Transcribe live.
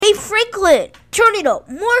Franklin, turn it up.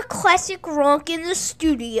 More classic rock in the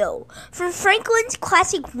studio. From Franklin's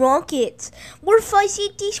Classic Rock Hits, more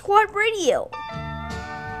 5CT Squad Radio.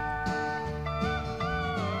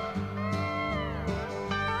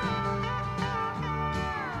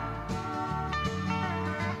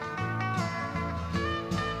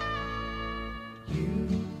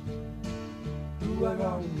 You who are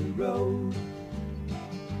on the road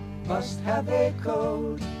must have a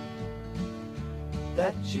code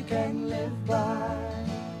that you can live by,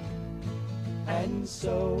 and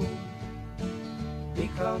so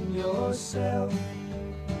become yourself,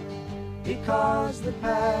 because the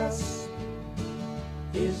past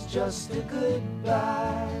is just a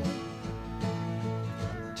goodbye.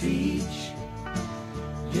 Teach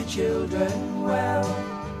your children well,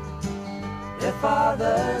 their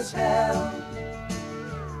father's hell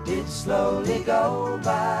did slowly go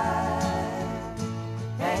by,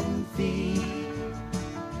 and feed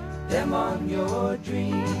them on your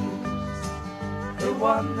dreams, the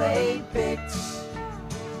one they picked,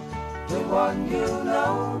 the one you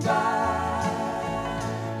know by.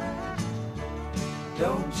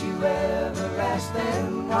 Don't you ever ask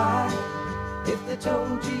them why, if they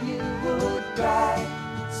told you you would cry,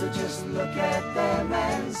 so just look at them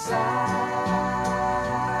and sigh,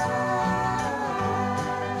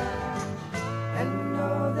 and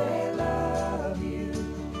know they love you.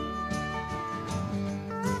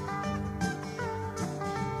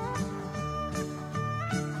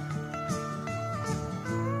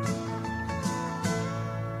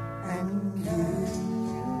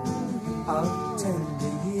 Of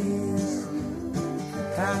tender years,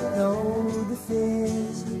 can't know the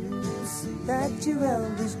fears that your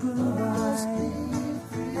elders grew by,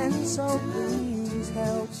 and so please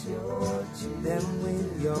help them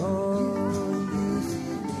with your youth.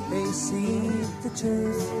 They see the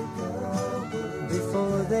truth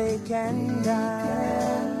before they can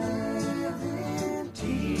die.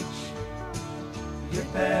 Teach your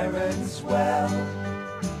parents well,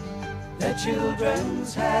 their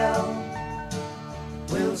children's hell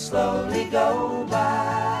will slowly go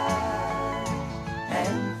by,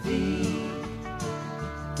 and feed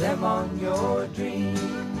them on your dreams,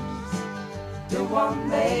 the one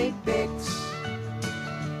they picked,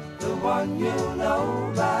 the one you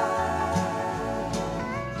know by.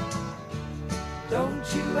 Don't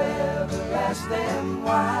you ever ask them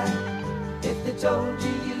why, if they told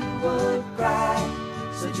you you would cry,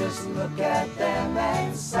 so just look at them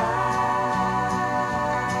and sigh.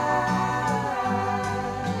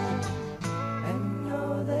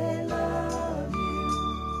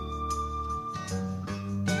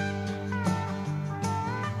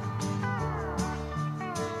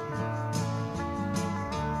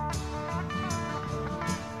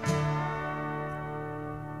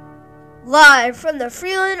 Live from the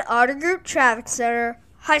Freeland Auto Group Traffic Center.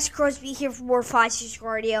 Hi, it's Crosby here for more 5CT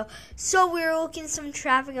Radio. So we're looking at some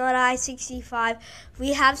traffic on I-65.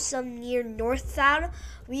 We have some near Northtown.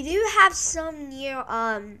 We do have some near,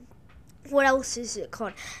 what else is it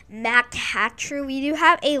called? McHatcher. We do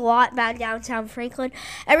have a lot back downtown Franklin.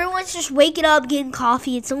 Everyone's just waking up, getting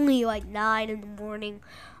coffee. It's only like 9 in the morning.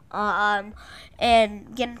 And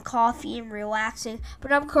getting coffee and relaxing.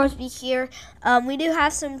 But I'm Crosby here. We do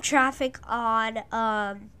have some traffic on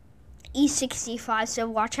E65, so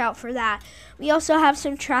watch out for that. We also have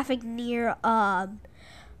some traffic near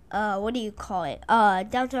what do you call it?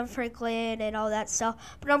 Downtown Franklin and all that stuff.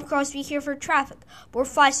 But I'm Crosby here for traffic. More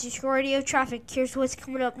 5CT Radio traffic. Here's what's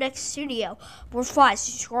coming up next studio. More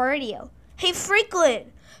 5CT Radio. Hey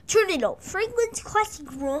Franklin, turn it up. Franklin's Classic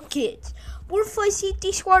Rock Hits. More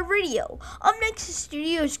 5CT Squad Radio. Up next to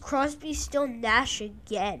studio is Crosby, Still, Nash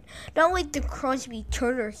again. Not like the Crosby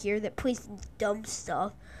Turner here that plays dumb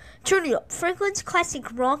stuff. Turn it up. Franklin's Classic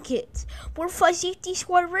Rock Hits. More 5CT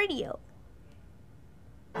Squad Radio.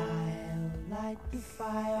 I'll light the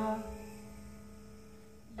fire.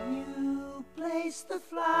 You place the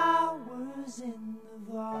flowers in the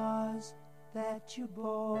vase that you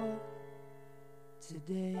bought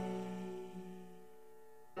today.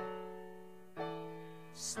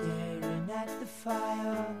 Staring at the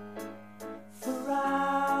fire for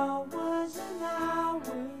hours and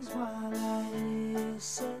hours while I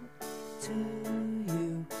listen to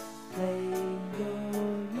you play your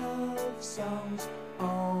love songs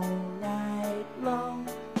all night long.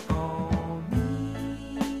 For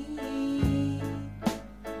me,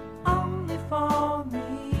 only for me.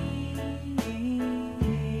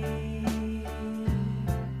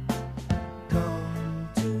 Come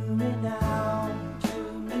to me now,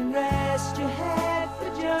 rest your head for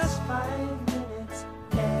just 5 minutes.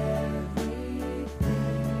 Everything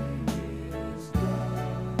is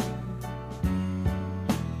done.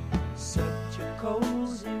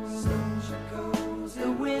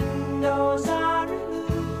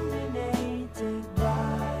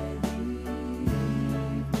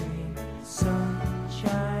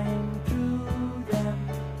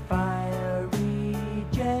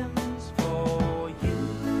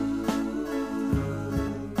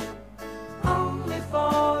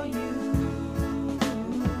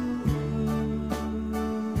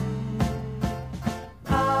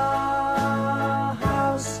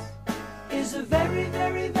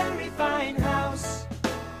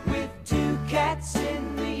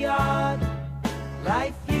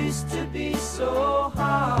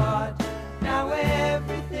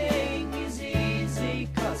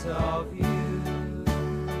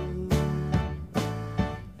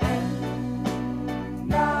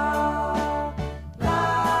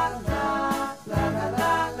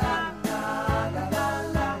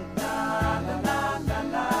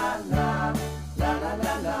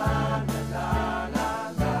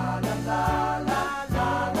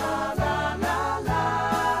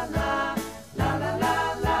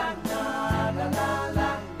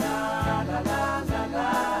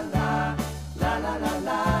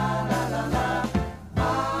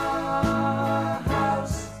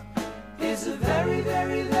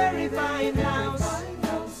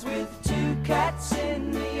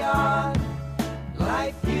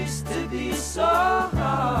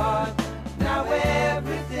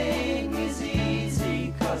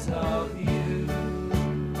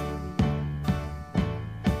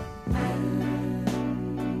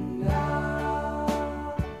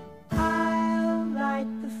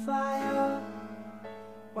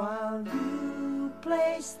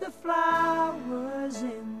 trace the flowers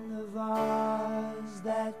in the vase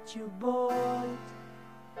that you bought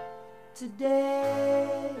today.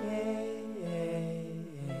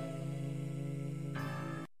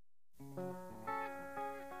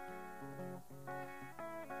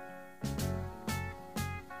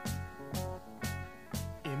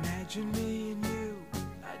 Imagine me and you,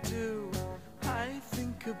 I do. I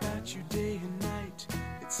think about you day and night.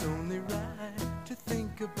 It's only right to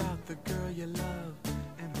think about the girl you love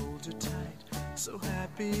and hold her tight. So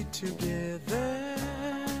happy together.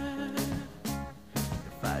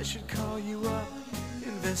 If I should call you up,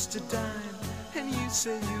 invest a dime, and you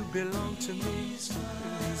say you belong to me, it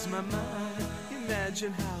ease my mind.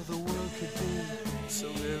 Imagine how the world could be so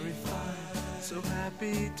very fine, so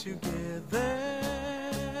happy together.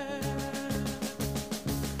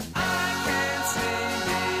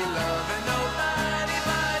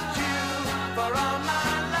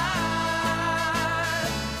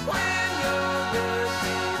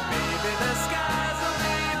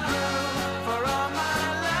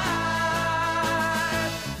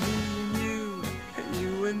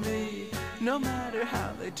 No matter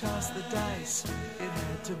how they toss the dice, it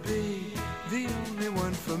had to be. The only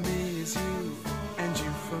one for me is you, and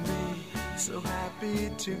you for me, so happy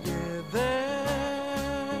together.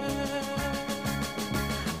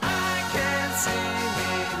 I can't see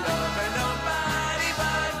me loving nobody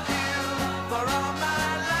but you for all my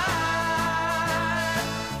life.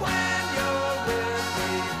 When you're with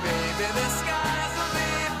me, baby, the skies will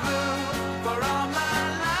be blue for all my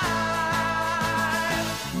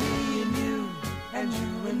life. Me and you, and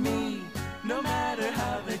you and me, no matter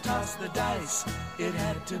how they toss the dice, it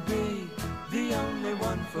had to be. The only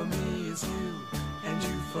one for me is you, and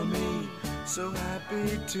you for me, so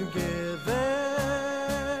happy together.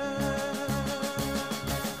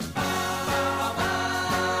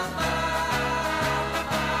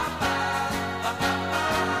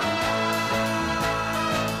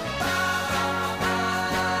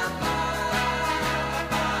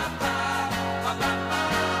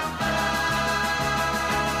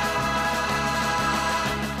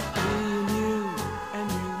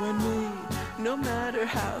 No matter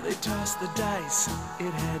how they toss the dice,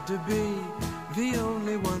 it had to be. The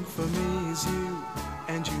only one for me is you,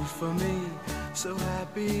 and you for me, so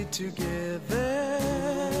happy together.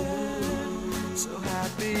 So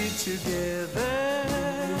happy together.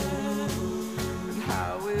 And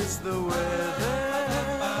how is the weather?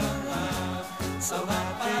 So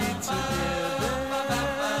happy together.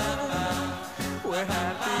 We're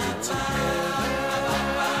happy together.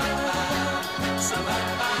 So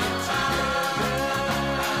happy together.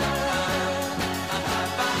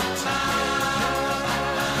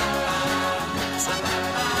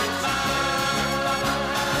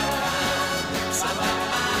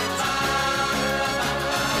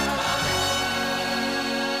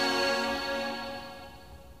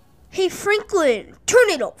 Hey Franklin, turn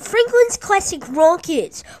it up. Franklin's Classic Rock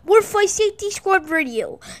Hits. We're Fire Safety Squad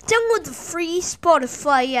Radio. Download the free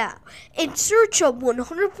Spotify app and search up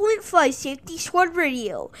 100.5 Safety Squad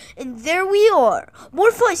Radio. And there we are.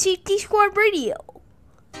 More Fire Safety Squad Radio.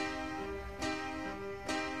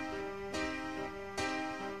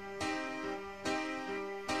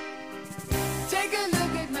 Take a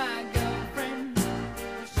look at my girlfriend.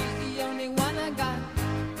 She's the only one I got.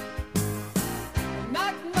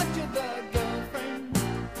 Not much of a girlfriend,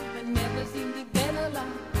 but never seemed to get a lot.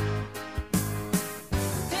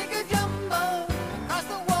 Take a jumbo across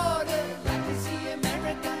the water, like to see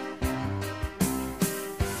America.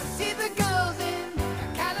 See the girls in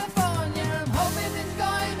California. I'm hoping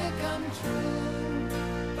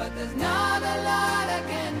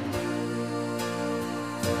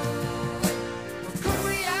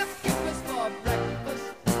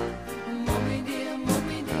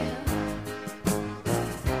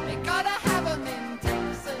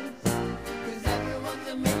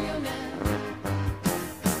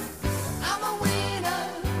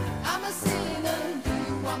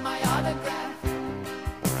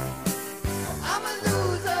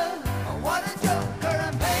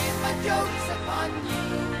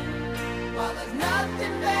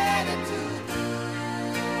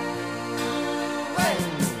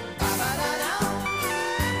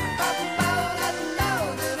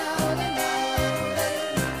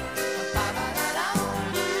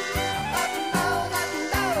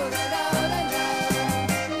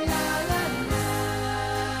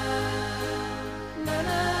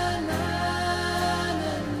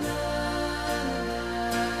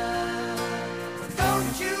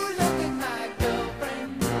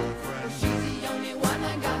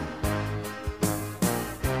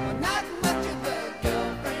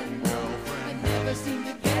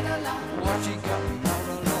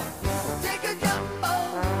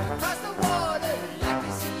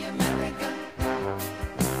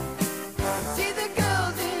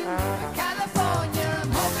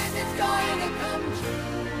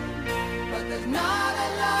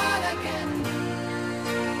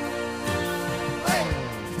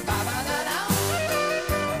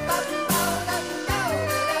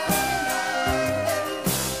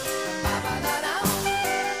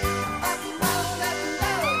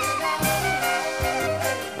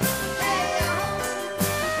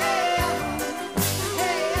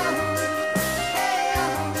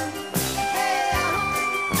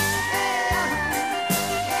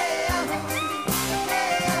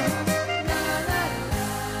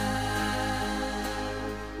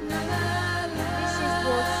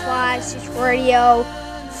Station Radio,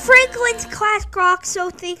 Franklin's Classic Rock. So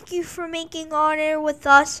thank you for making on air with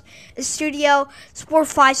us in the studio. Sport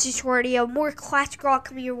 5 Station Radio, more classic rock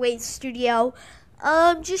coming your way in the studio.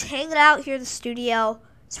 Just hanging out here in the studio.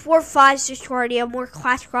 Sport 5 Station Radio, more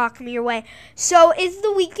classic rock coming your way. So it's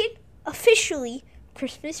the weekend, officially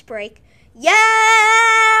Christmas break.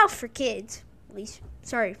 Yeah, for kids, at least.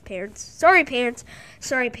 Sorry, parents. Sorry, parents.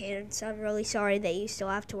 I'm really sorry that you still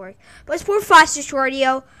have to work. But it's Sport 5 Station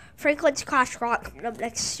Radio, Franklin's Classic Rock coming up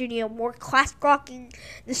next studio. More classic rock in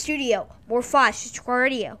the studio. More 5 Station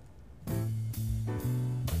Radio.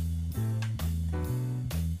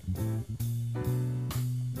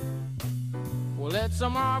 Well, it's a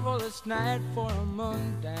marvelous night for a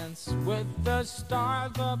moon dance with the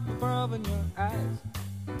stars up above in your eyes.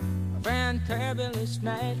 A fantabulous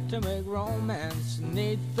night to make romance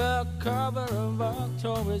neath the cover of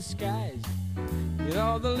October skies. You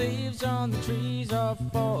know the leaves on the trees are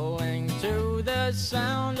falling to the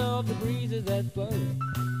sound of the breezes that blow.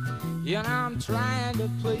 You know I'm trying to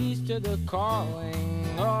please to the calling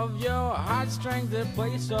of your heartstrings that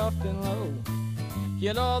play soft and low.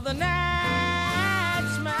 You know the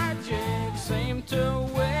night's magic seem to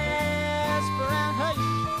whisper and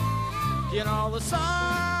hush. You know the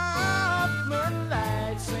soft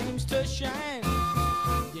moonlight seems to shine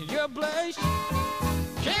in your blush.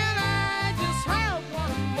 Can I just have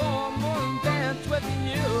one more moon dance with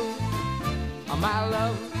you, oh, my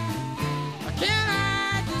love? Can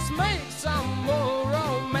I just make some more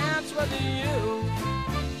romance with you,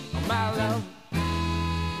 oh, my love?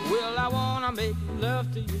 Well, I wanna make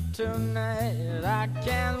love to you tonight. I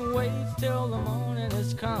can't wait till the morning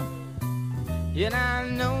has come. Yet I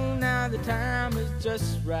know now the time is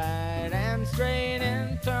just right, and straight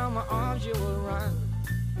into my arms you will run.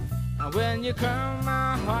 And when you come,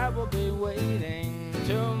 my heart will be waiting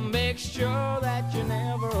to make sure that you're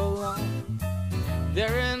never alone.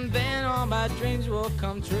 There and then all my dreams will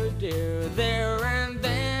come true, dear. There and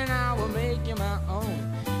then I will make you my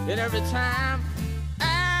own. And every time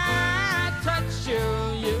I touch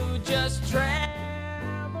you, you just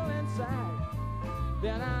tremble inside.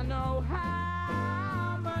 Then I know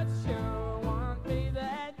how much you want me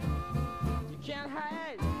that you can't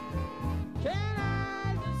hide. Can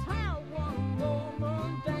I just have one more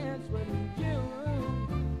moon dance with you,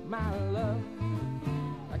 my love?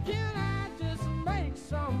 Can I just make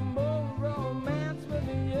some more romance with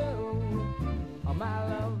you, oh, my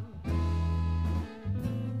love?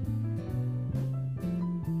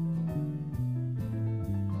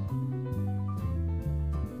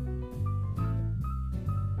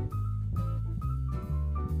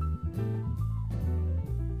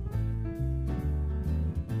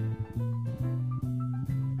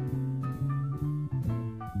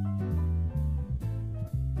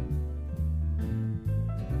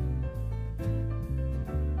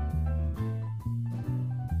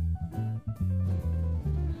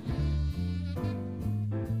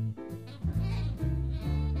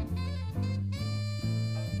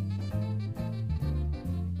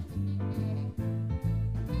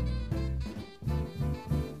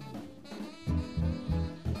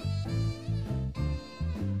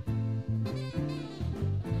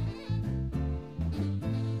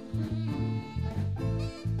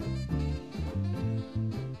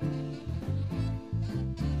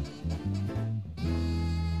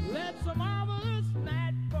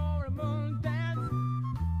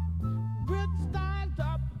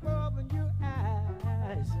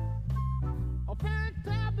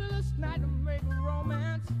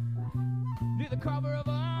 Cover of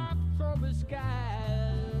October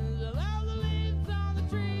skies. All the leaves on the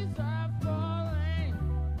trees are falling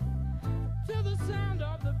to the sound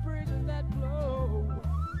of the breezes that blow.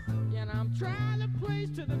 And I'm trying to please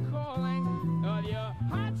to the calling of your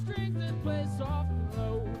heartstrings that play soft and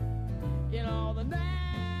low. In all the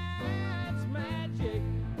night's magic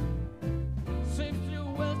seems to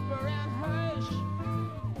whisper and hush.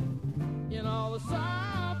 In all the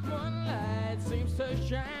soft moonlight seems to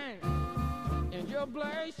shine in your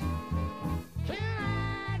blush. Can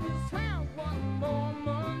I just have one more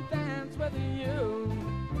moon dance with you,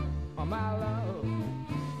 oh, my love?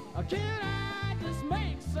 Or can I just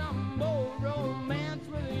make some more romance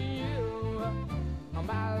with you, oh,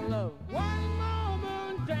 my love? One more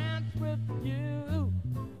moon dance with you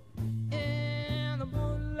in the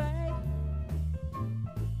moonlight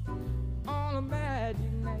on a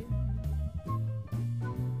magic night.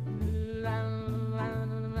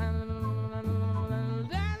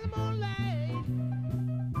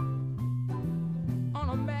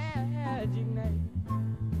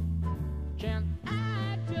 Can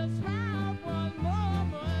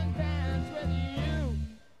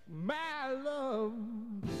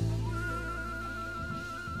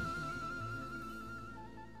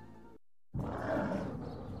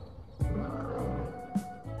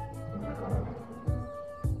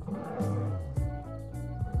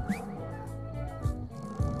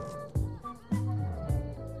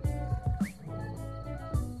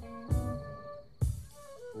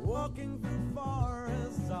walking through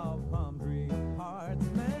forests of palm tree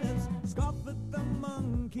apartments, scoff at the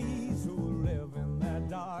monkeys who live in their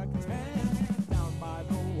dark tents, down by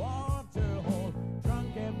the water hole,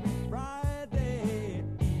 drunk every Friday,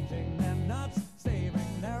 eating their nuts,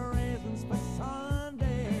 saving their raisins for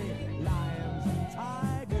Sunday. Lions and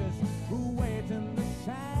tigers who wait in the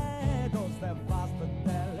shadows, they're fast but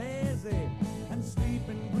they're lazy and sleep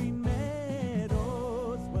in green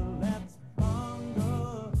meadows. Well, let's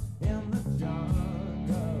bungle in the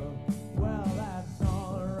jungle. Well, that's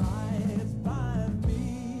alright by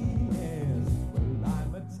me, yes. Well,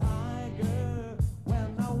 I'm a tiger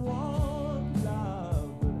when I want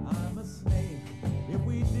love, but I'm a snake if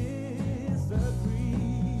we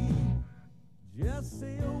disagree. Just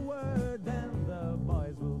say a word and the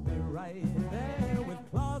boys will be right there with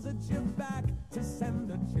claws at your back to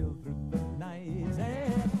send a chill through the night.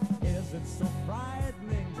 Is it so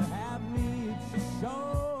frightening to have me at your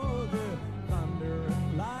shoulder? Thunder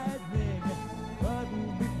and lightning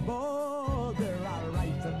couldn't be bolder. I'll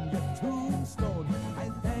write on your tombstone, I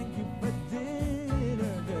thank you for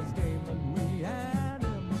dinner. This game that we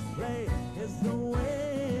animals play is the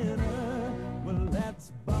winner. Well,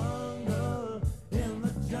 let's bungle in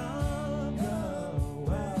the jungle.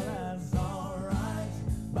 Well, that's alright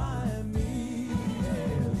by me,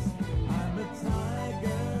 yes. I'm a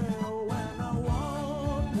tiger when I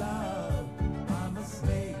want love. I'm a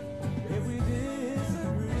snake if we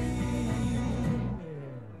disagree.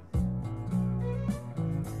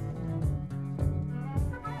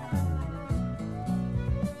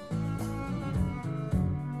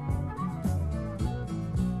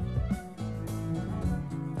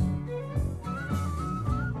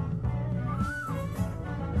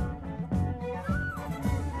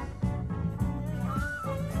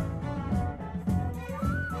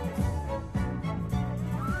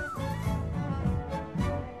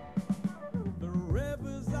 The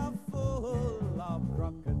rivers are full of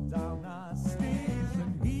crocodile nasties,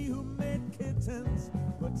 and he who made kittens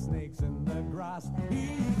put snakes in the grass.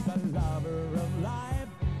 He's a lover of life,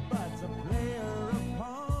 but a player of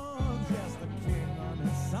pawns. Yes, the king on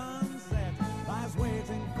his sunset lies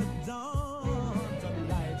waiting for dawn to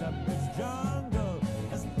light up his jungle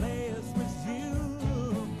as players resume.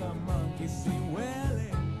 The monkeys see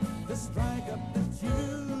wailing to strike up the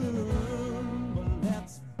tune. Well,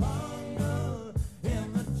 let's bungle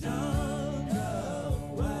in the jungle.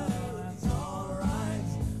 Well, that's alright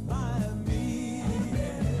by me,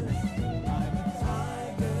 yes. I'm a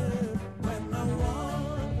tiger when I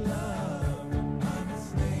want love. I'm a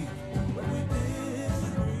snake when we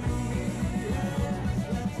disagree, yes.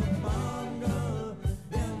 Let's bungle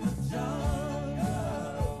in the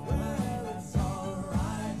jungle. Well, it's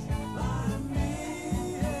alright by me,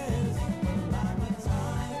 yes. Well, I'm a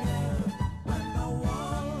tiger when I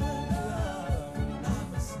want love. I'm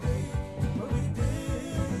a snake when we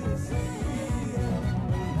disagree.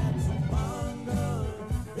 Well, let's bungle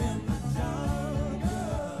in the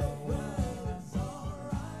jungle. Well, it's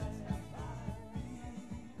alright by me.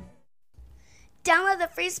 Download the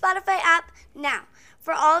free Spotify app now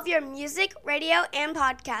for all of your music, radio, and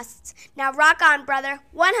podcasts. Now rock on, brother.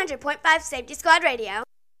 100.5 Safety Squad Radio.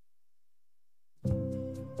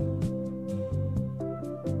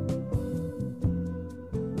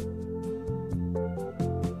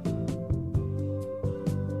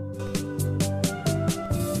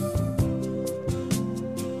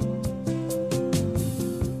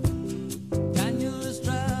 Daniel is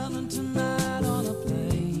traveling tonight on a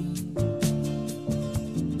plane.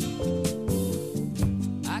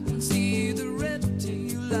 I can see the red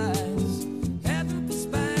tail lights heading for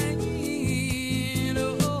Spain.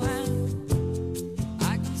 Oh, and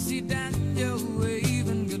I can see Daniel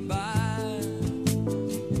waving goodbye.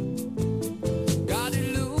 God,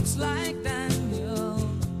 it looks like Daniel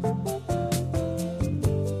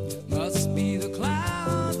must be the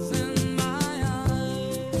clouds in my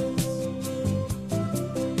eyes.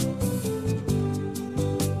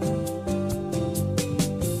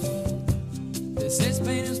 They say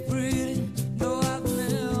Spain is pretty, though I've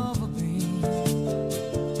never been.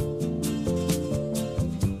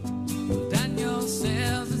 Daniel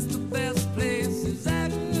says it's the best place he's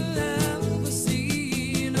ever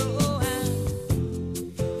seen. Oh,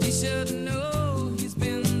 and he should know he's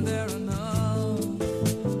been there enough.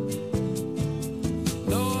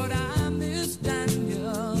 Lord, I miss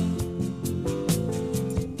Daniel.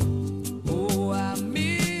 Oh, I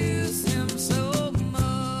miss him so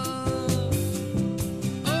much.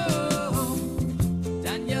 Oh,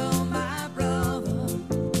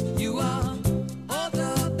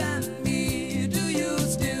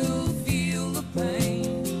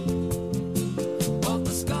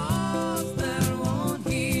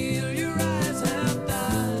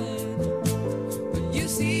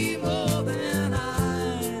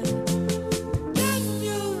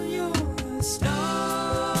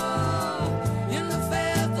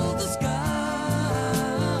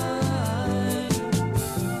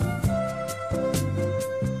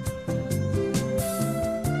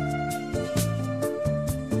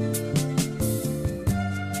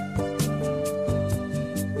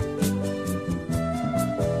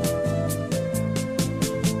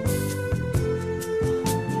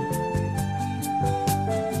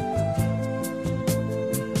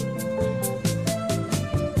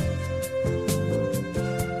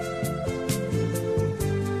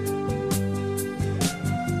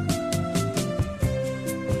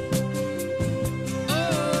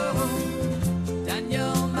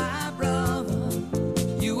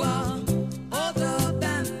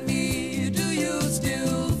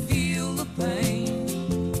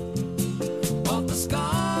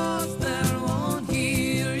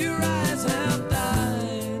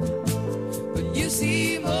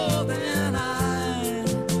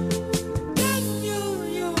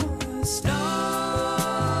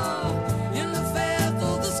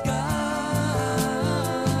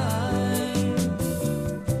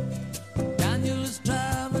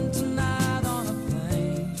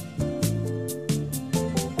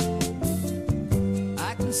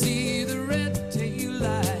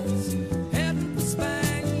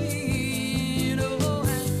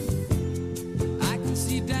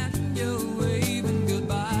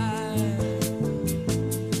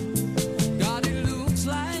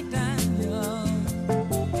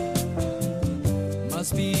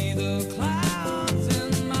 Must be the clouds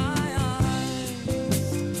in my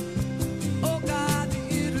eyes. Oh God,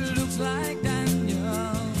 it looks like Daniel.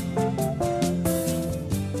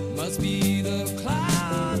 Must be the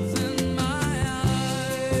clouds in my eyes.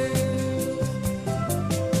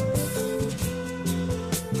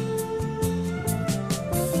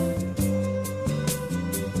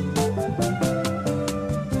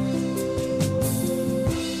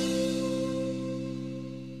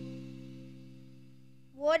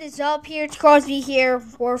 What is up? Here, it's Crosby here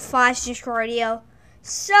for 5 Radio.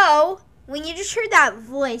 So, when you just heard that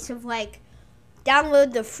voice of like,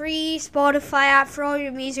 download the free Spotify app for all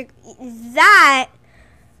your music, that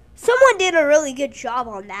someone did a really good job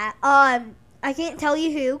on that. I can't tell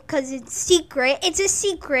you who because it's secret. It's a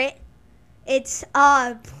secret. It's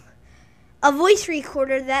a voice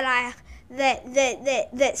recorder that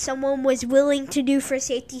that someone was willing to do for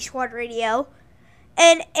Safety Squad Radio.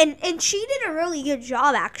 And she did a really good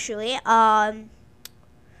job, actually.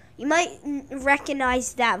 You might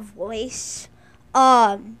recognize that voice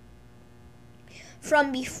from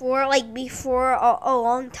before, a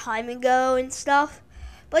long time ago and stuff.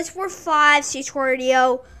 But it's for 5 Stage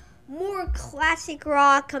Radio. More classic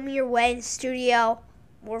rock coming your way in the studio.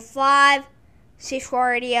 More 5 Stage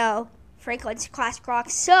Radio. Franklin's Classic Rock.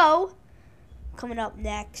 So, coming up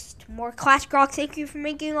next, more classic rock. Thank you for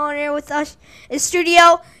making on air with us in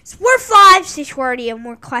studio. It's more 5 Stage Radio.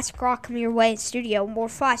 More classic rock coming your way in studio. More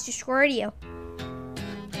 5 Stage Radio.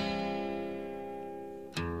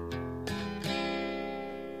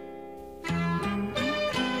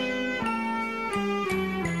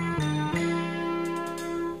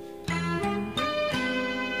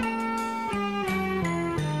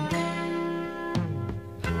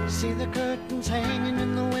 See the curtains hanging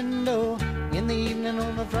in the window in the evening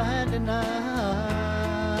on a Friday night.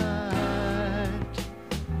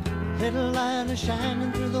 Little light is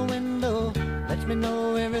shining through the window, lets me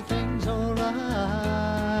know everything's alright.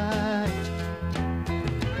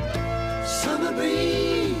 Summer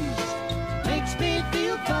breeze makes me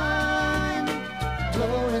feel fine,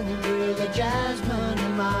 blowing through the jasmine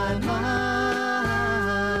in my mind.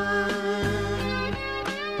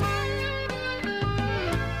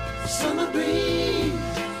 Summer breeze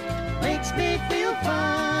makes me feel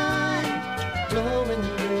fine, blowing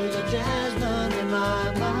through the jasmine in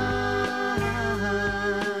my mind.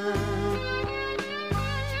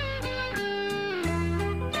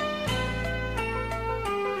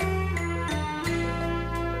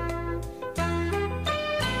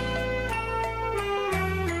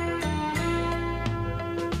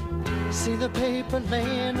 See the paper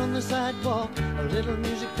laying on the sidewalk, a little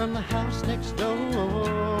music from the house next door.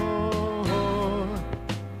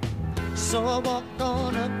 So I walk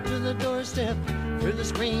on up to the doorstep, through the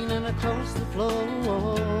screen and across the floor.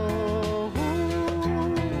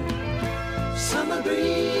 Summer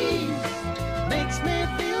breeze makes me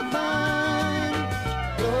feel fine,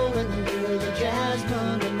 blowing through the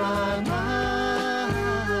jasmine in my mind.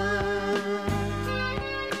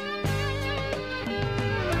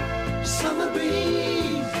 Summer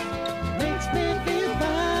breeze makes me feel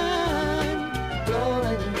fine,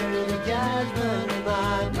 blowing through the jasmine in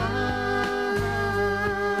my mind.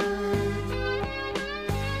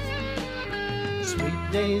 Sweet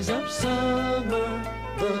days of summer,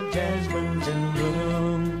 the jasmine's in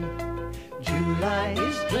bloom. July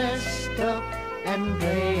is dressed up and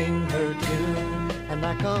playing her tune. And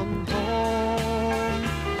I come home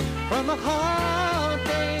from a hard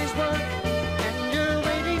day's work, and you're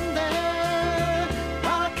waiting there,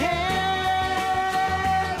 not a care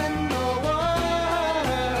in the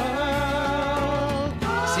world.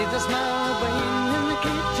 See the smile waiting in the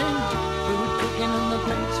kitchen, food cooking on the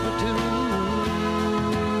plates for two.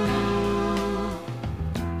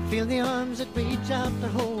 Feel the arms that reach out to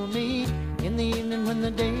hold me in the evening when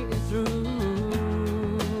the day is through.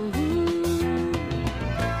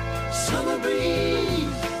 Summer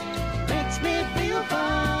breeze makes me feel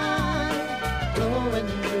fine, blowing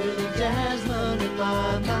through the jasmine in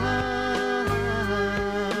my mind.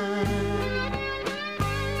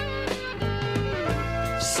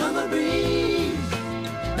 Summer breeze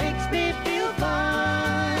makes me feel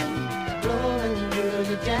fine, blowing through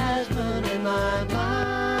the jasmine in my mind.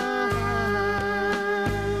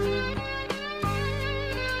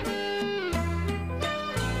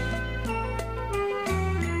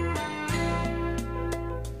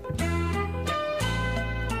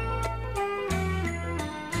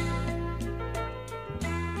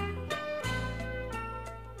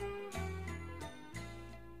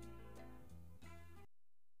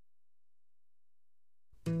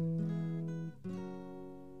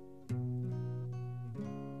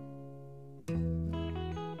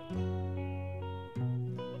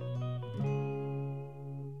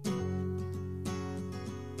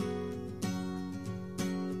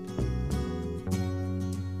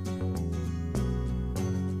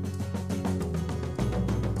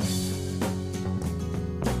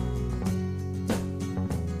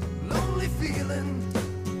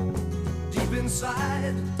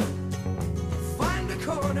 side. Find a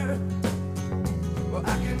corner where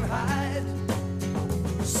I can hide.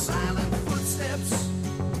 Silent footsteps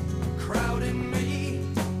crowding me.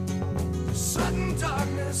 Sudden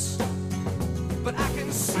darkness, but I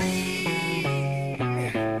can see.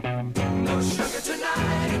 No sugar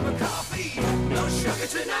tonight in my coffee. No sugar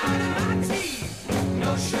tonight in my tea.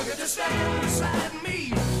 No sugar to stand beside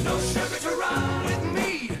me. No sugar to run with me.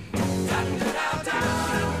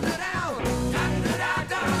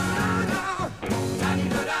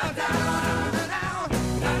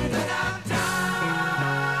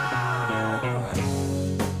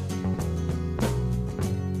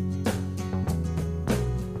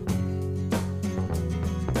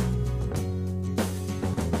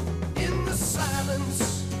 In the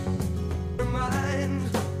silence, her mind,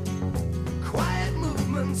 quiet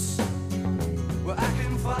movements where I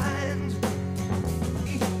can find.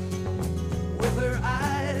 With her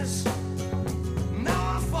eyes, now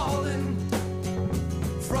I'm falling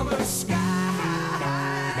from her skies.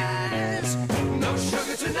 No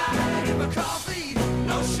sugar tonight in my coffee.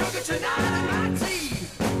 No sugar tonight in my tea.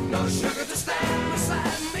 No sugar to stand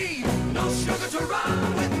beside me. No sugar to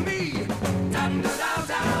run with me. Dun da da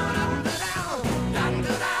da dun da down. Dun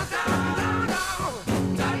da da da dun down.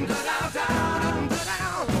 Dun da da da dun da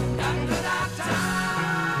down. Dun da da da.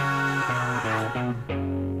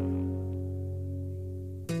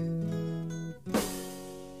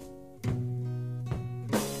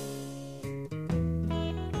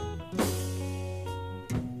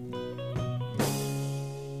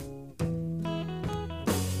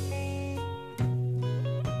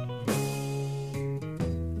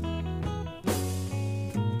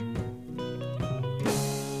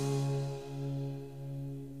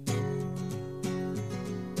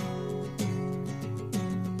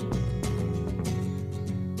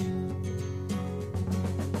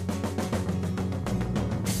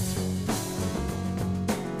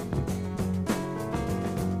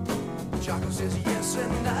 Jocko says yes,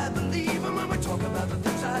 and I believe him when we talk about the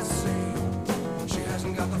things I say. She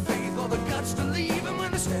hasn't got the faith or the guts to leave him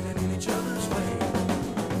when they're standing in each other's way.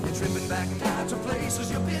 You're tripping back now to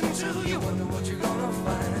places you've been to. You wonder what you're gonna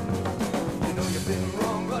find. You know you've been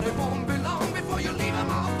wrong, but it won't be long before you leave him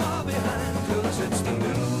all far behind. 'Cause it's the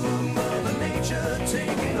new Mother Nature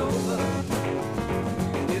taking over.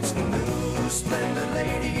 It's the new splendid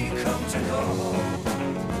lady come to call.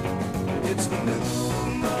 It's the new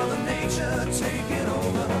Mother Nature taking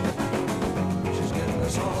over. She's getting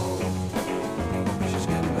us all. She's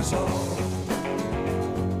getting us all.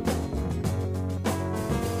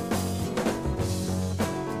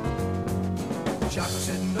 Jocko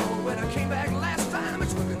said no when I came back last time.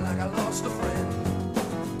 It's looking like I lost a friend.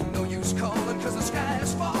 No use calling 'cause the sky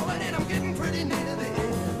is falling and I'm getting pretty near the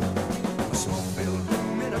end. A smoke-filled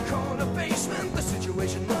room in a corner basement. The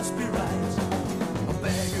situation must be right. A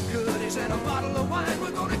bag of goodies and a bottle of wine.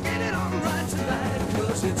 We're gonna get it on right tonight.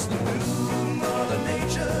 'Cause it's the new Mother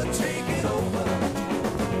Nature taking over.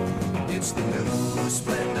 It's the new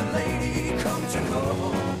splendid lady come to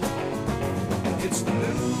call. It's the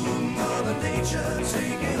new Mother Nature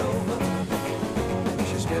taking over.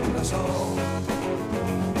 She's getting us all.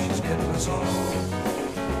 She's getting us all.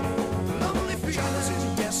 Lonely feelings is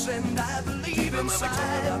yes, and I believe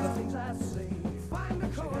inside. The things I say. Find the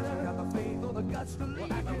corner. Got the faith or the guts to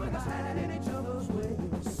leave him when they're standing in each other's way.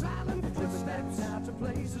 Silent footsteps out to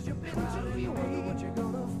places you've been to. You wonder what you're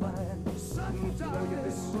gonna find. Sudden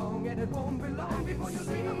darkness, wrong, and it won't be long before you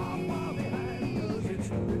leave them all far behind. 'Cause it's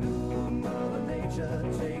the new Mother Nature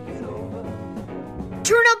taking over.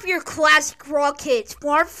 Turn up your classic rock hits.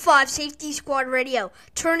 Mark 5 Safety Squad Radio.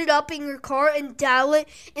 Turn it up in your car and dial it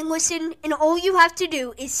and listen. And all you have to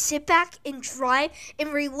do is sit back and drive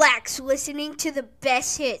and relax listening to the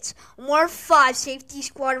best hits. Mark 5 Safety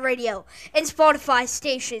Squad Radio and Spotify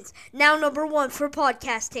stations. Now #1 for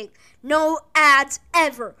podcasting. No ads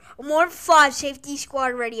ever. Mark 5 Safety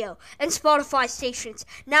Squad Radio and Spotify stations.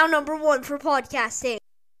 Now #1 for podcasting.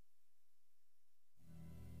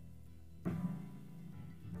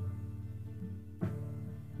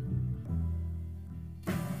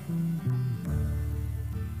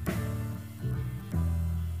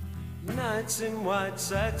 Nights in white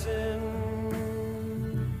satin,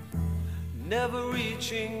 never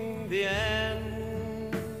reaching the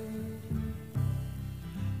end.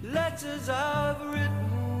 Letters I've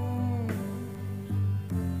written,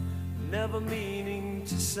 never meaning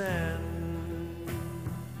to send.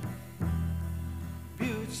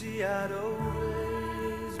 Beauty I'd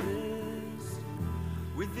always missed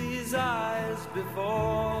with these eyes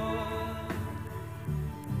before.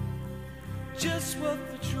 Just what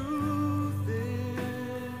the truth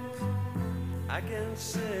is, I can't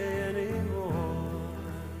say anymore,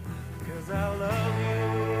 'cause I love you.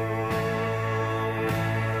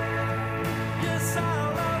 Yes, I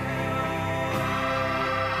love you.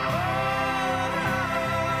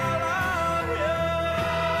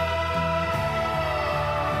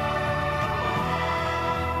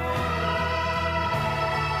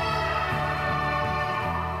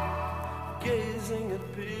 Gazing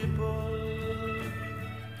at people,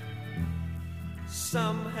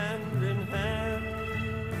 some hand in hand,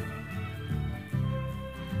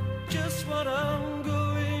 just what I'm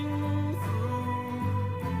going through,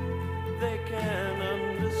 they can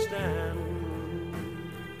understand.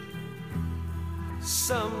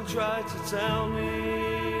 Some try to tell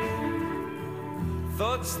me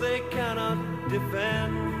thoughts they cannot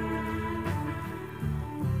defend,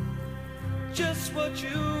 just what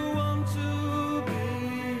you want to be,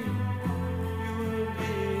 you will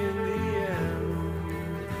be in the end.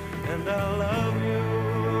 And I love you.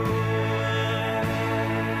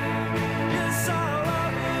 Yes, I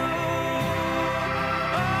love you.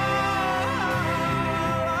 Oh,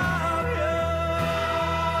 I love you.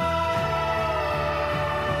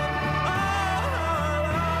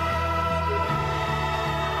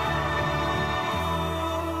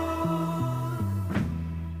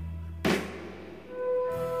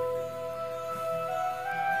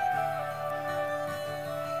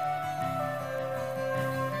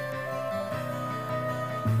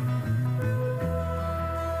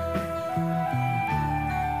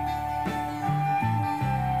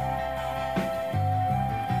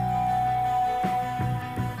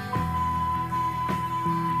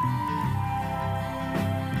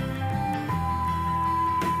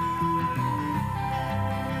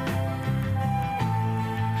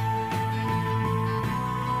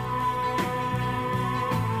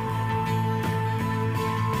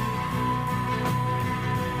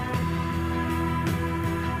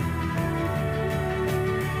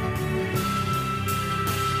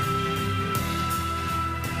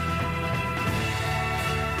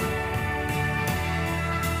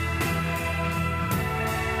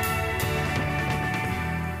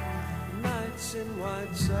 In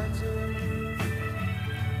white satin,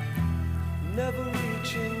 never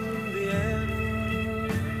reaching the end.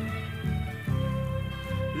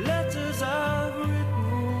 Letters I've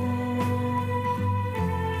written,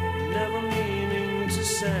 never meaning to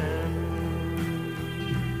send.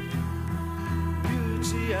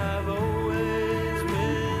 Beauty I've always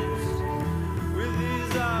missed with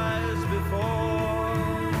these eyes before.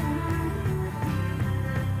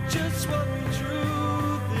 Just what the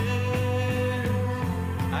truth is,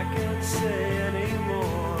 I can't say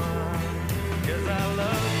anymore, 'cause I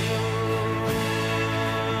love you.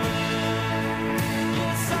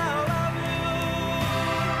 Yes, I love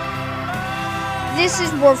you. This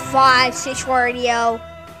is War 5 Station Radio.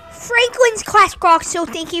 Franklin's Classic Rock, so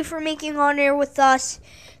thank you for making on air with us.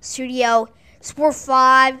 Studio, it's War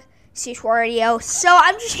 5 Station Radio. So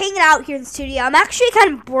I'm just hanging out here in the studio. I'm actually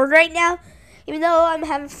kind of bored right now. Even though I'm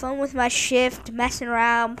having fun with my shift, messing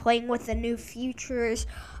around, playing with the new features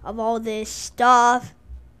of all this stuff.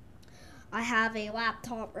 I have a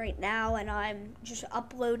laptop right now, and I'm just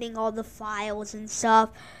uploading all the files and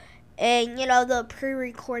stuff. And, you know, the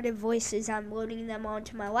pre-recorded voices, I'm loading them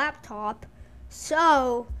onto my laptop.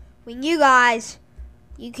 So, when you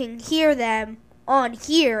can hear them on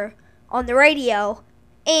here, on the radio,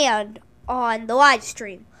 and on the live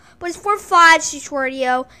stream. But it's for 5 Station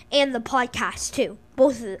Radio and the podcast too,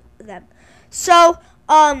 both of them. So,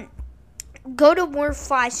 go to More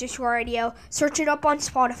 5 Station Radio, search it up on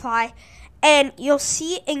Spotify, and you'll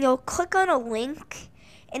see, and you'll click on a link,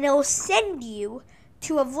 and it will send you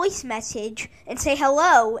to a voice message and say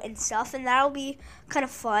hello and stuff, and that'll be kind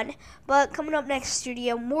of fun. But coming up next,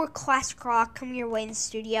 studio, more classic rock coming your way in the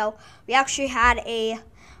studio. We actually have a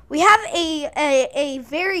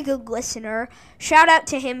very good listener. Shout out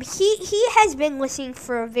to him. He has been listening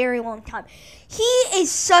for a very long time. He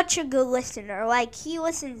is such a good listener. Like, he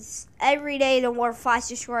listens every day to War 5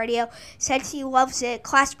 Station Radio. Says he loves it.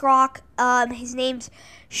 Classic rock. His name's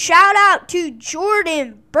shout out to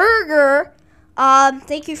Jordan Berger.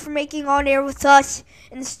 Thank you for making on air with us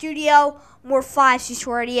in the studio. War 5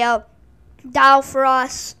 Station Radio. Dial for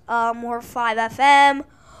us, War 5 FM.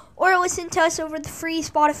 Or listen to us over the free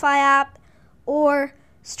Spotify app, or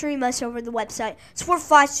stream us over the website. It's War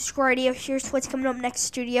 5 Station Radio. Here's what's coming up next,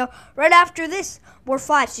 studio. Right after this, War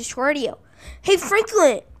 5 Station Radio. Hey,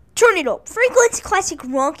 Franklin, Turn it up. Franklin's Classic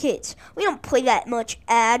Rock Hits. We don't play that much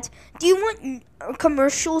ads. Do you want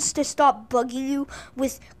commercials to stop bugging you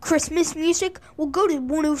with Christmas music? Well, go to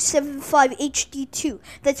 1075 HD2.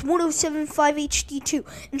 That's 1075 HD2.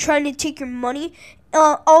 And trying to take your money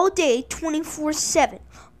all day, 24/7.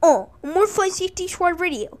 More Fly Safety Squad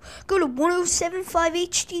Radio. Go to 1075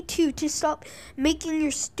 HD2 to stop making your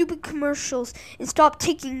stupid commercials and stop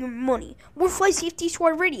taking your money. More Fly Safety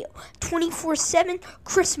Squad Radio. 24/7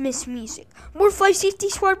 Christmas music. More Fly Safety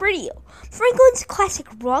Squad Radio. Franklin's Classic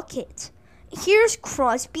Rock Hits. Here's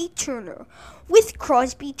Crosby Turner. With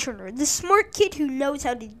Crosby Turner, the smart kid who knows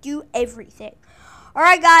how to do everything.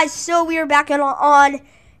 Alright guys, so we are back on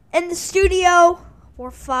in the studio.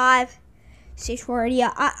 4-5. Station Radio.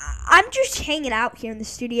 I'm just hanging out here in the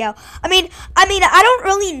studio. I mean, I don't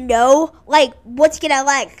really know like what's gonna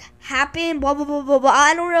like happen. Blah blah blah blah blah.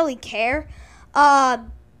 I don't really care.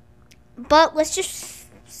 But let's just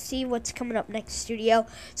see what's coming up next. Studio.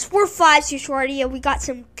 It's 4-5 Station Radio. We got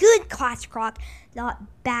some good classic rock,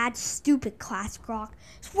 not bad stupid classic rock.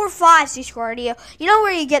 It's 4-5 Station Radio. You know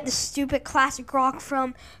where you get the stupid classic rock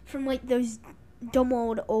from like those dumb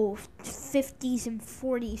old 50s and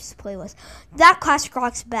 40s playlist. That classic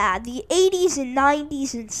rock's bad. The 80s and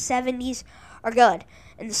 90s and 70s are good.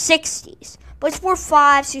 And the 60s. But it's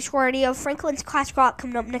 4-5 Station Radio. Franklin's Classic Rock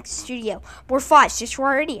coming up next studio. 4-5 Station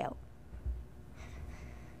Radio.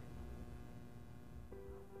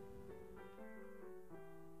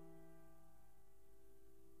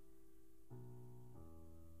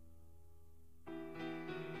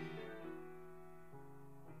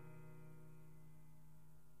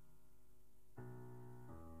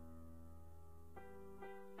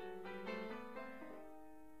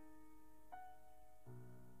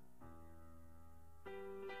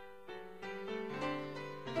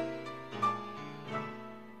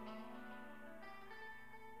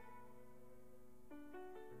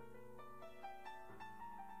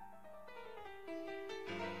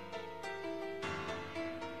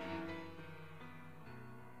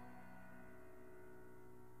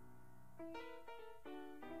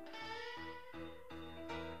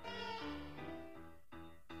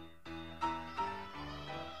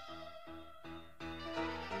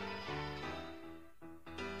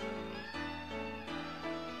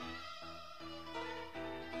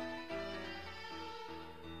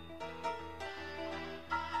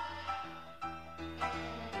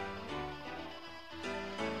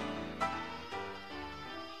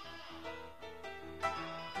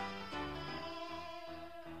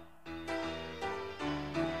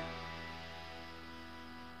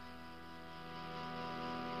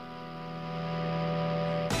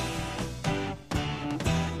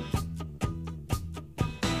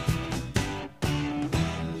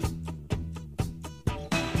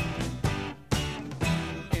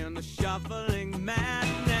 Shuffling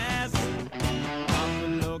madness of the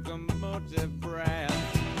locomotive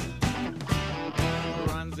breath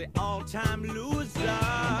runs the all-time loser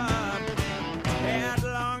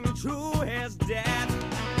headlong to his death.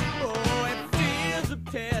 Oh, it feels the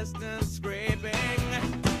piston scraping,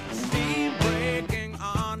 steam breaking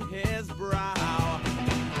on his brow.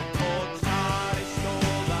 Old Charlie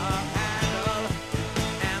stole the handle,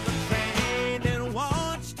 and the train it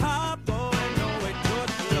won't stop going. No, it could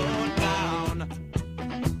slow down.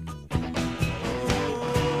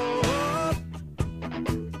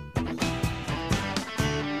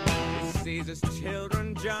 He sees his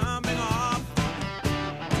children jumping off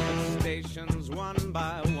the stations one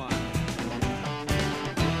by one.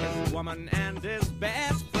 His woman and his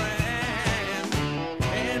best friend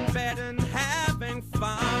in bed and having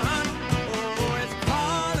fun. Oh, he's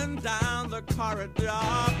crawling down the corridor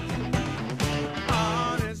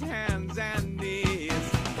on his hands and knees.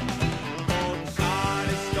 Oh,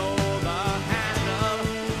 Charlie stole the handle,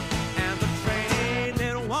 and the train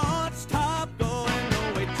it won't stop going. No,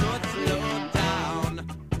 it could slow down.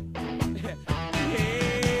 Yeah.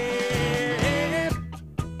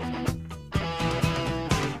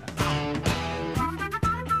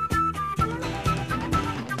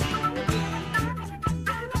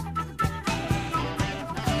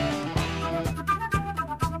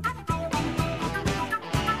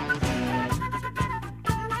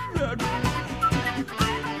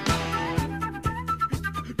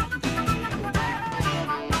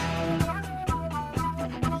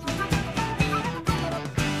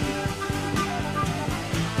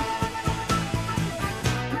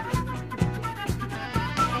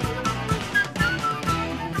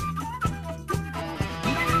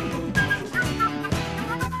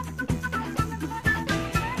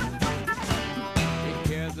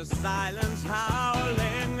 He hears the silence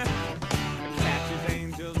howling, catches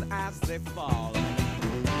angels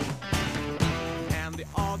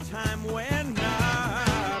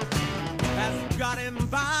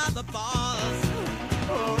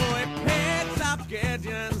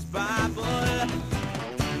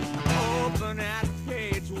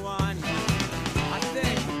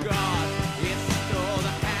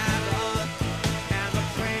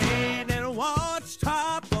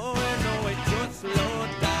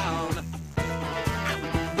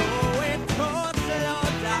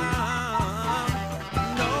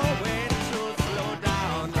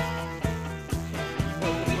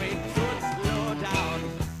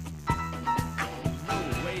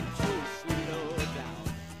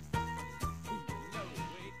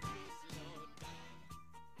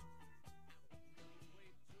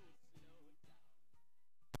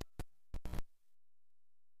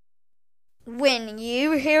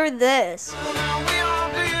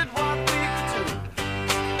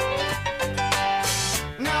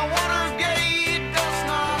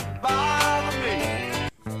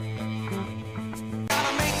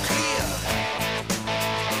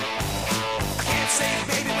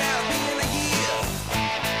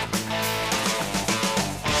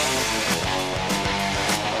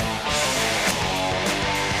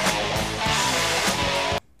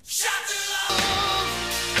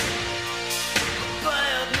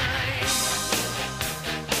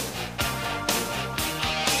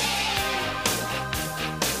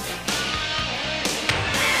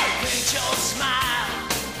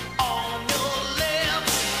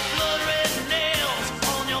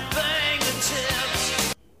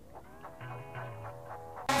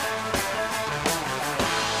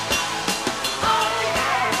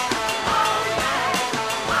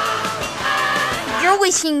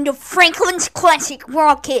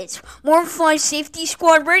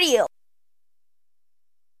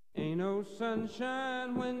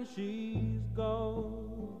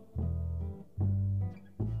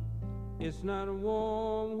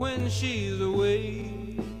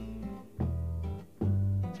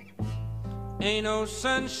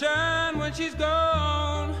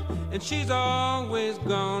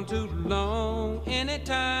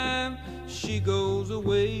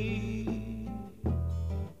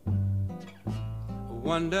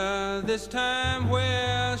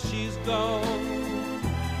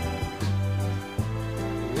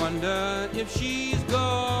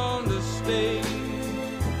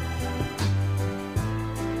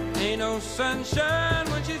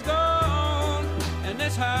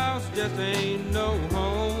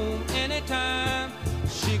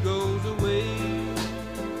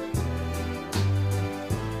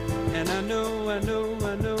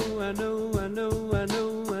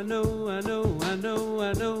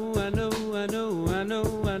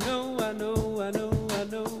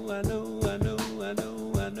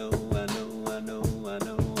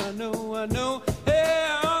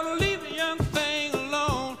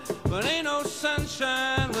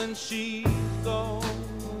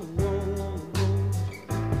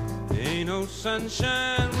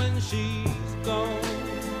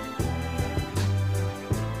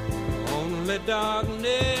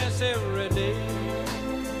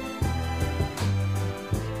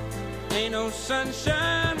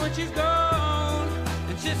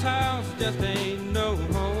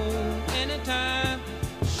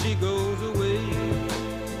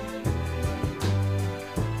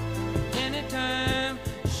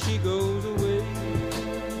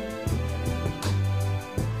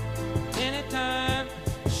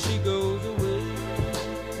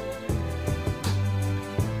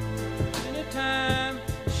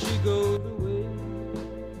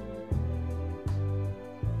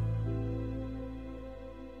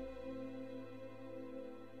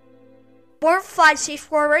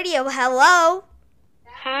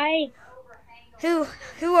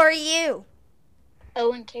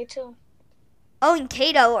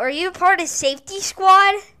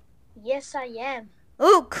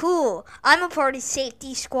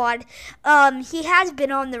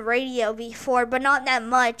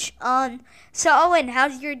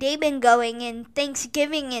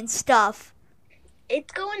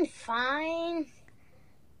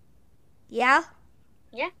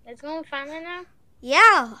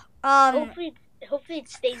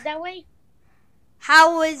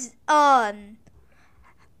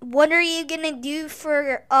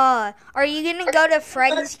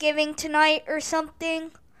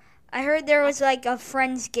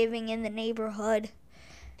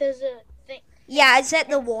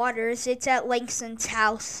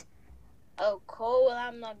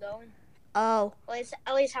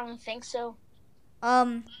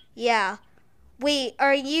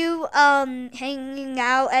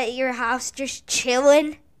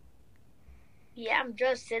Yeah, I'm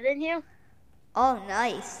just sitting here. Oh,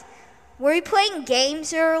 nice. Were you playing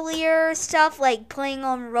games earlier, stuff like playing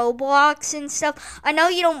on Roblox and stuff? I know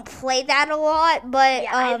you don't play that a lot, but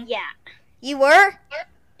Yeah. you were?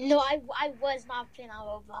 No, I was not playing on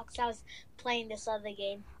Roblox. I was playing this other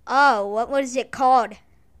game. Oh, what was it called?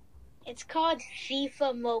 It's called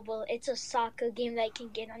FIFA Mobile. It's a soccer game that you can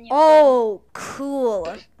get on your Oh,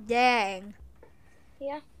 cool. Dang.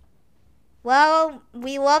 Yeah. Well,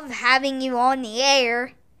 we love having you on the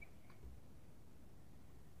air.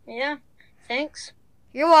 phone. Yeah. Thanks.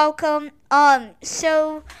 You're welcome.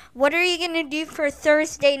 So what are you gonna do for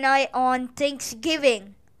Thursday night on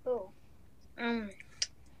Thanksgiving? Oh.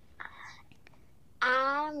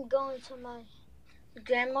 I'm going to my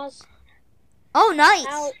grandma's Oh, nice.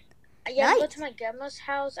 house. Yeah, I'm going Nice. to my grandma's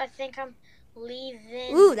house. I think I'm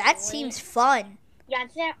leaving. Ooh, that seems fun. Yeah, I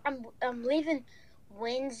think I'm leaving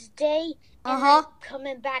Wednesday. And Uh-huh. I'm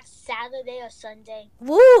coming back Saturday or Sunday.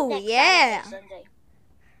 Woo, Next yeah. Saturday or Sunday.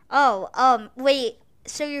 Oh, wait.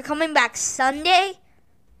 So you're coming back Sunday?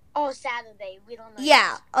 Oh, Saturday. We don't know.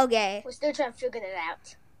 Yeah, yet. okay. We're still trying to figure it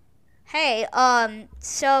out. Hey,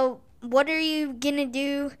 so what are you gonna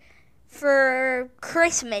do for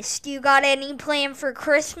Christmas? Do you got any plan for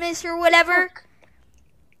Christmas or whatever?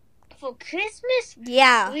 For Christmas,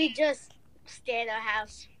 Yeah. we just stay at our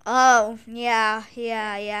house. Oh, yeah.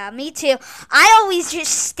 Me too. I always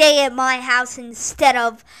just stay at my house instead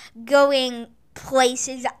of going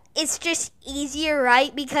places. It's just easier,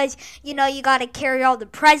 right? Because, you gotta carry all the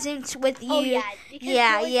presents with you. Oh yeah, because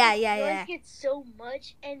Yeah. yours get so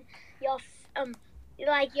much, and your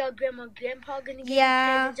like your grandma and grandpa are gonna get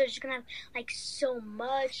Yeah. presents. They're just gonna have like so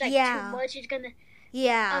much, like Yeah. too much. It's gonna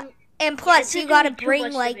Yeah. And yeah, plus, it's you just gotta gonna be too bring,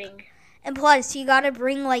 much to like, bring. and plus, you gotta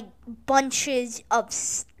bring, like, bunches of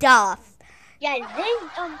stuff. Yeah,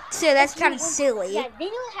 then So that's if kind of you- silly. Yeah,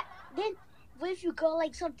 then what if you go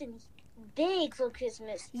like something big for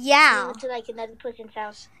Christmas? Yeah. You go to like another person's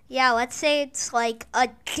house. Yeah, let's say it's like a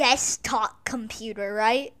desktop computer,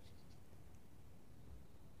 right?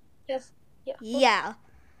 Yes. Yeah. Yeah.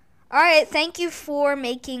 All right, thank you for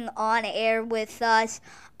making on air with us.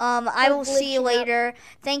 I will see you later.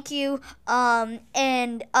 Thank you.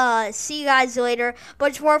 And see you guys later.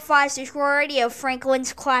 But it's more 564 Radio,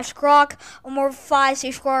 Franklin's Classic Rock. More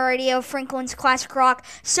 564 Radio, Franklin's Classic Rock.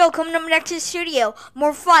 So coming up next to the studio,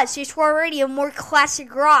 more 564 Radio, more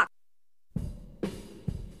classic rock.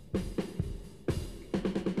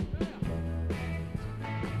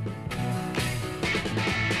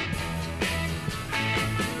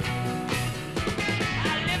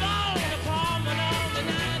 I live on a apartment on the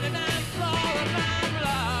 99th floor of my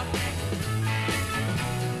block.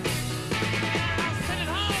 I'm sitting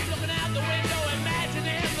home looking out the window,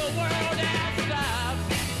 imagining the world has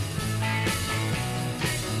stopped.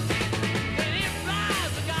 When it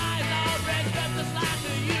flies, the guys all dressed up just like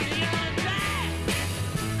the union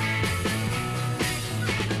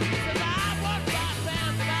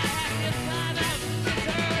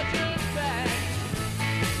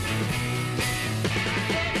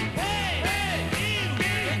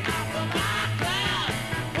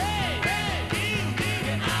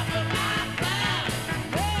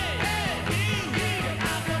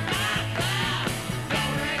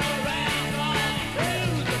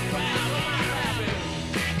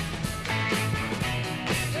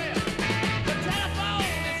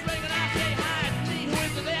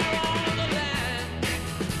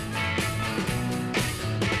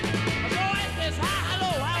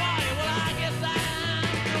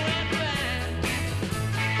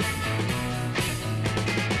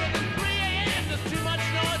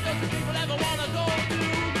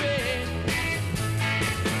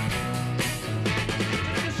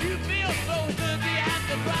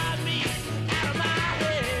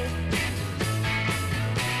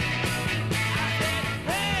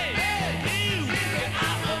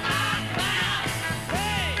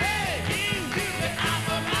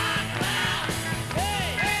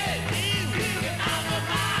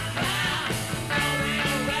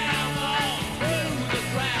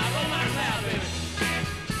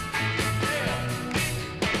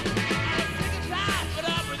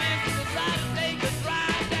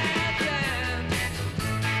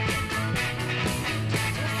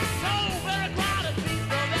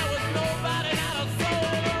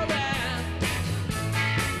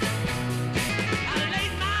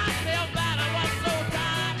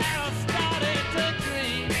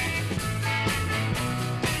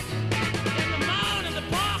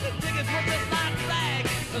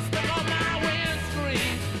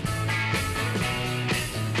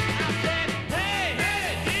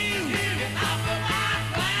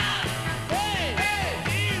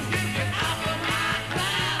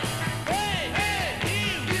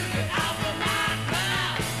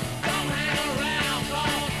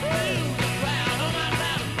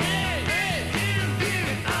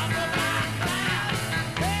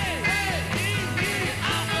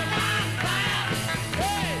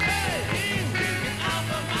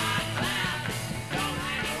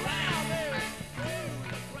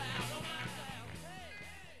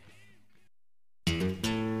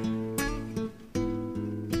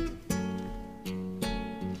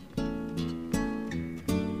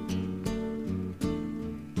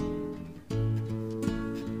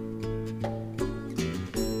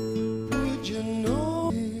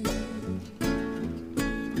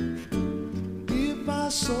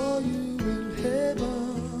saw you in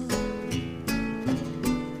heaven,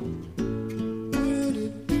 would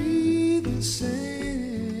it be the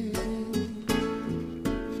same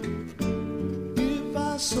if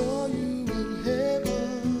I saw you in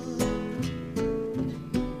heaven?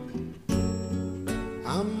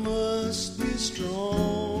 I must be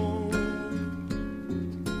strong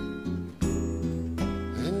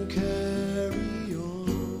and carry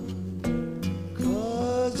on,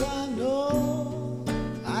 'cause I know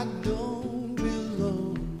I don't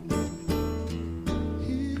belong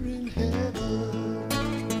here in heaven.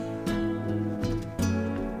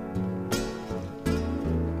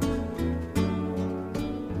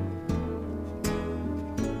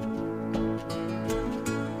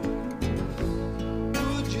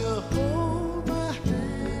 Would you hold my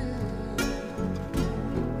hand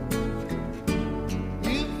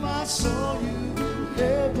if I saw you in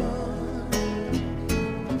heaven?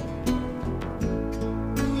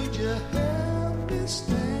 Would you help me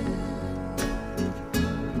stand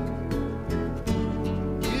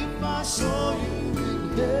if I saw you in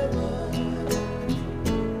heaven?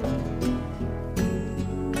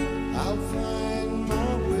 I'll find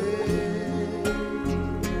my way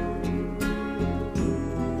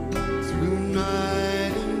through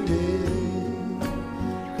night and day,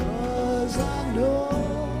 'cause I know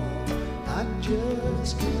I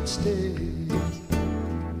just can't stay here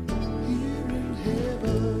in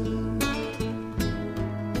heaven.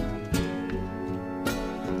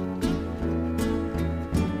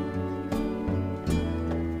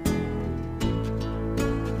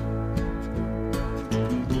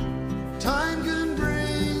 Time can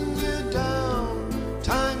bring you down,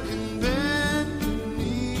 time can bend your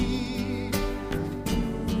knee.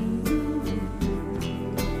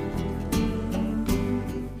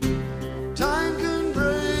 Time can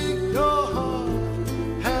break your heart,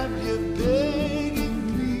 have you begging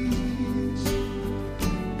please,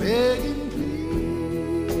 begging please.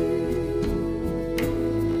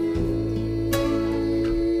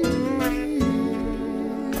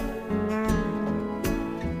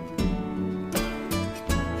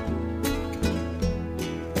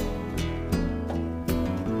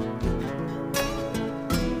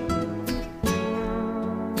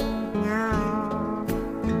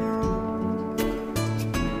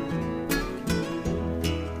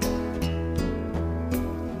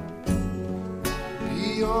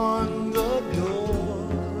 Beyond the door,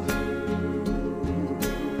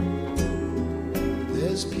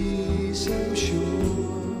 there's peace, I'm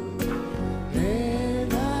sure,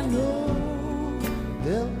 and I know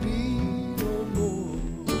there'll be no more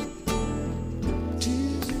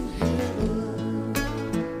tears in heaven.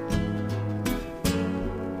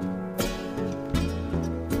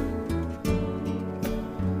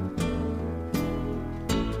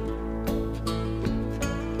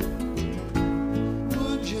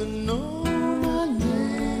 Would you know my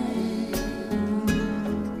name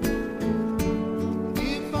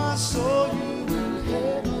if I saw you in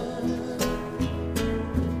heaven?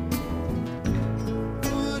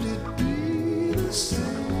 Would it be the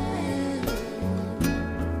same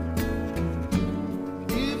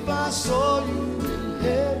if I saw you in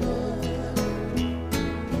heaven?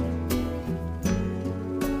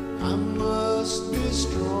 I must be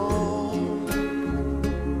strong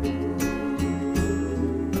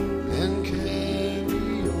and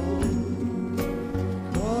carry on,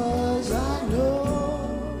 'cause I know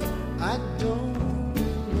I don't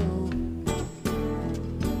belong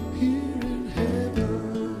here in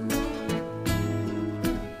heaven.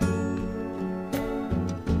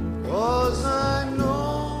 'Cause I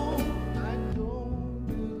know I don't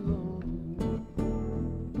belong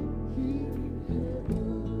here in heaven.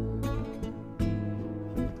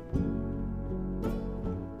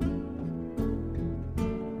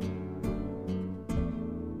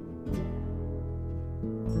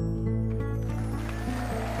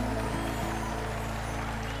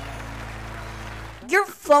 Your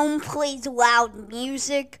phone plays loud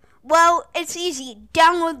music? Well, it's easy.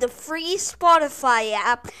 Download the free Spotify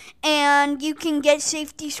app and you can get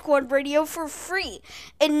Safety Squad Radio for free.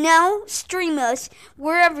 And now stream us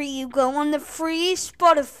wherever you go on the free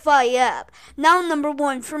Spotify app. Now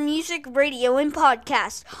 #1 for music, radio, and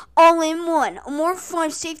podcasts. All in one. More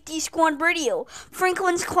fun Safety Squad Radio.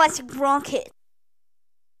 Franklin's classic rock hit.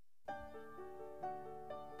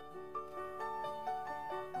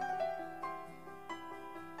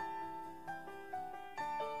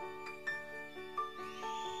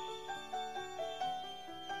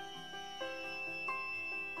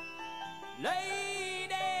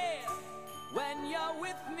 Lady, when you're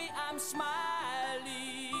with me, I'm smiling.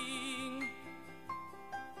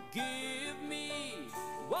 Give me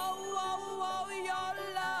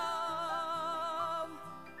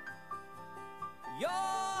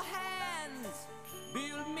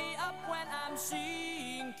I'm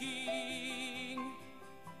sinking.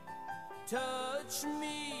 Touch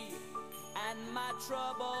me and my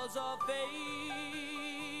troubles will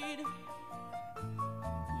fade.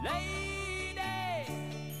 Lady,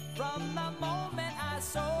 from the moment I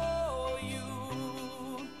saw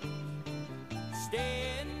you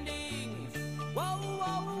standing, whoa,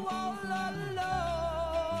 whoa, whoa,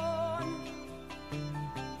 alone,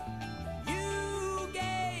 you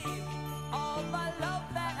gave all the love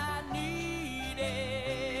that I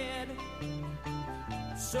needed.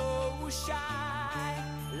 So shy,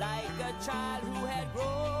 like a child who had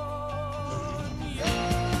grown. You're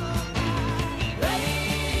my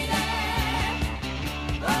lady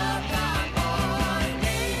of the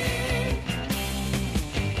morning.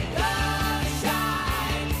 Love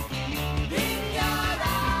shines in your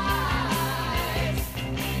eyes,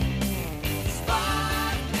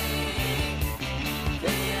 sparkling,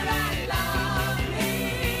 clear and lovely.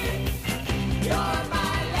 You're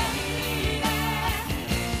my lady.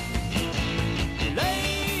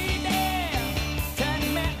 Lady, turn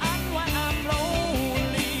me on when I'm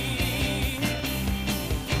lonely.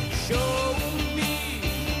 Show me,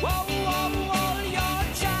 whoa, whoa, all your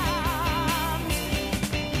charms.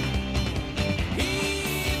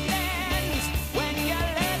 Evenings when you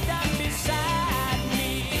lay down beside me.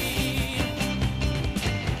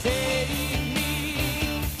 Take me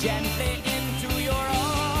gently into your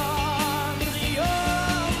arms.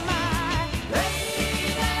 You're my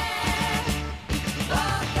lady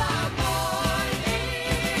of the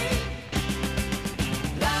morning.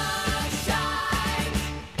 Love shines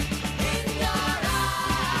in your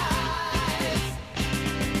eyes,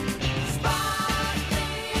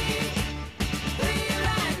 sparkling, clear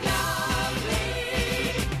and lovely.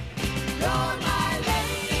 You're my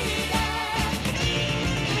lady,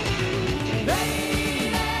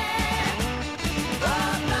 lady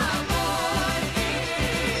of the morning.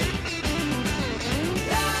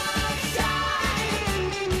 Love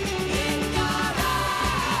shines in your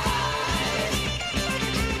eyes,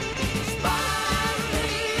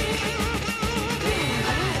 sparkling, clear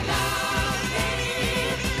and lovely.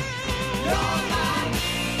 You're my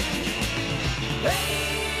lady.